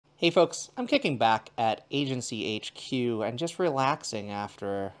Hey folks, I'm kicking back at Agency HQ and just relaxing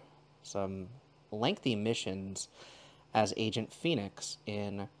after some lengthy missions as Agent Phoenix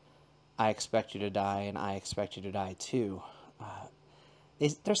in I Expect You to Die and I Expect You to Die 2.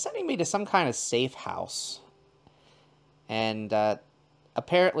 They're sending me to some kind of safe house, and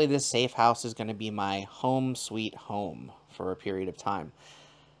apparently this safe house is going to be my home sweet home for a period of time.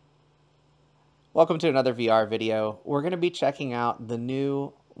 Welcome to another VR video. We're going to be checking out the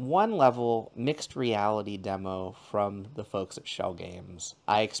new one-level mixed reality demo from the folks at Schell Games.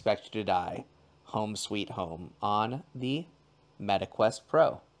 I Expect You to Die, Home Sweet Home, on the MetaQuest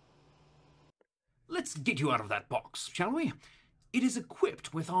Pro. Let's get you out of that box, shall we? It is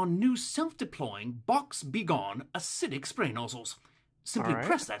equipped with our new self-deploying Box Begone acidic spray nozzles. Simply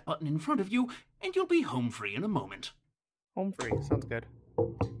press that button in front of you, and you'll be home free in a moment. Home free, sounds good.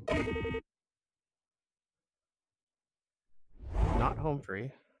 Not home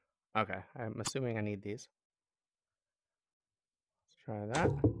free. Okay, I'm assuming I need these. Let's try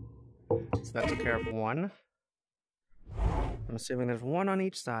that. So that took care of one. I'm assuming there's one on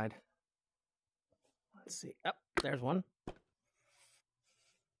each side. Let's see. Oh, there's one.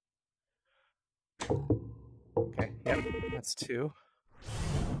 Okay, yep, that's two.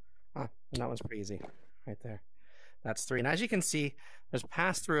 Ah, that one's pretty easy. Right there. That's three. And as you can see, there's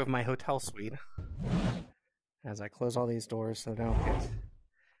pass-through of my hotel suite. As I close all these doors so I don't get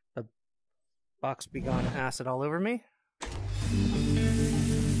the Box Begone acid all over me.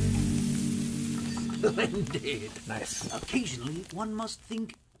 Splendid. Nice. Occasionally, one must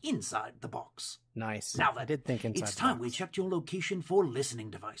think inside the box. Nice. Now then, I did think inside it's time the box. we checked your location for listening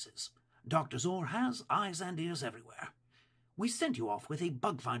devices. Dr. Zor has eyes and ears everywhere. We sent you off with a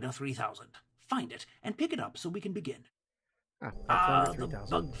Bug Finder 3000. Find it and pick it up so we can begin. The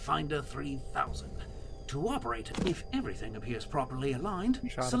Bug Finder 3000. To operate, if everything appears properly aligned,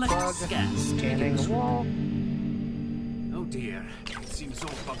 select Scan. Scanning the wall. Oh dear, it seems Zor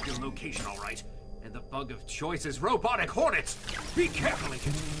bugged your location all right. And the bug of choice is robotic hornets. Be careful,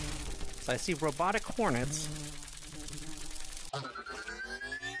 Agent. So I see robotic hornets.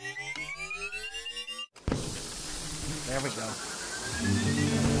 There we go.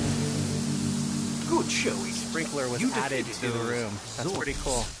 Good showing. Sprinkler was added to the room. That's pretty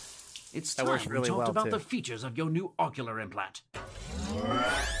cool. It's that time works really we talked well about too. the features of your new ocular implant.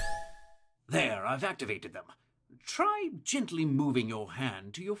 There, I've activated them. Try gently moving your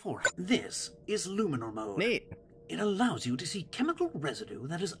hand to your forehead. This is luminal mode. Neat. It allows you to see chemical residue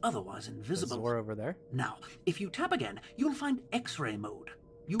that is otherwise invisible. Zor over there. Now, if you tap again, you'll find X-ray mode.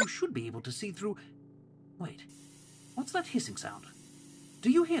 You should be able to see through... Wait, what's that hissing sound? Do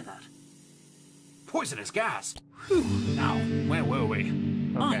you hear that? Poisonous gas. Whew. Now, where were we?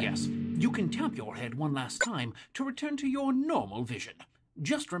 Okay. Ah, yes. You can tap your head one last time to return to your normal vision.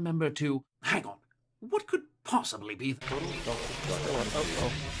 Just remember to... Hang on. What could possibly be... Total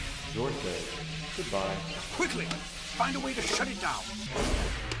self-destruct. Zor says goodbye. Quickly! Find a way to shut it down.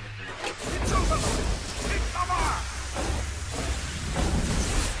 It's overloaded! Take cover!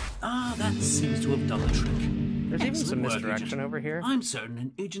 Ah, that seems to have done the trick. There's even some Excellent work, misdirection Agent. over here. I'm certain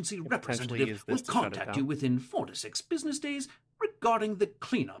an agency use representative this will to shut it contact down. you within 4 to 6 business days regarding the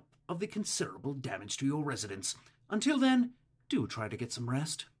cleanup of the considerable damage to your residence. Until then, do try to get some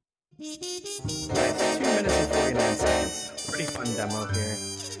rest. It's 2 minutes and 49 seconds. Pretty fun demo here.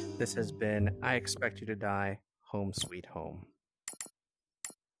 This has been I Expect You to Die, Home Sweet Home.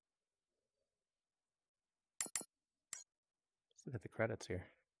 Let's look at the credits here.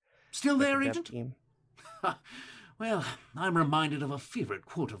 Still Like there, the dev Agent? team. Well, I'm reminded of a favorite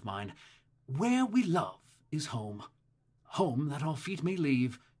quote of mine. Where we love is home. Home that our feet may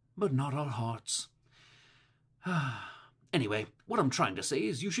leave, but not our hearts. Anyway, what I'm trying to say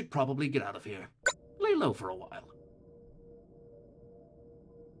is you should probably get out of here. Lay low for a while.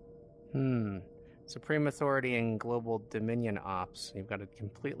 Supreme Authority and Global Dominion Ops. You've got a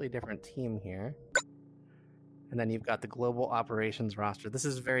completely different team here. And then you've got the Global Operations roster. This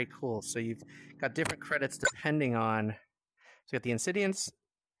is very cool. So you've got different credits depending on... So you got the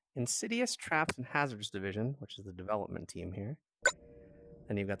Insidious Traps and Hazards Division, which is the development team here.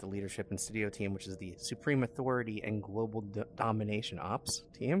 Then you've got the Leadership and Studio team, which is the Supreme Authority and Global Domination Ops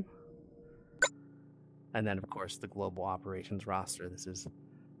team. And then, of course, the Global Operations roster. This is,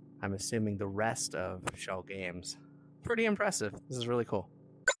 I'm assuming, the rest of Schell Games. Pretty impressive. This is really cool.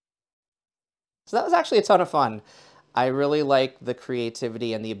 So that was actually a ton of fun. I really like the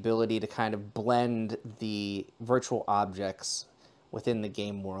creativity and the ability to kind of blend the virtual objects within the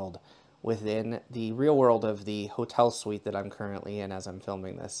game world within the real world of the hotel suite that I'm currently in as I'm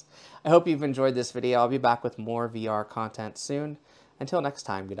filming this. I hope you've enjoyed this video. I'll be back with more VR content soon. Until next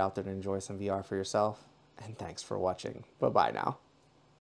time, get out there and enjoy some VR for yourself, and thanks for watching. Bye-bye now.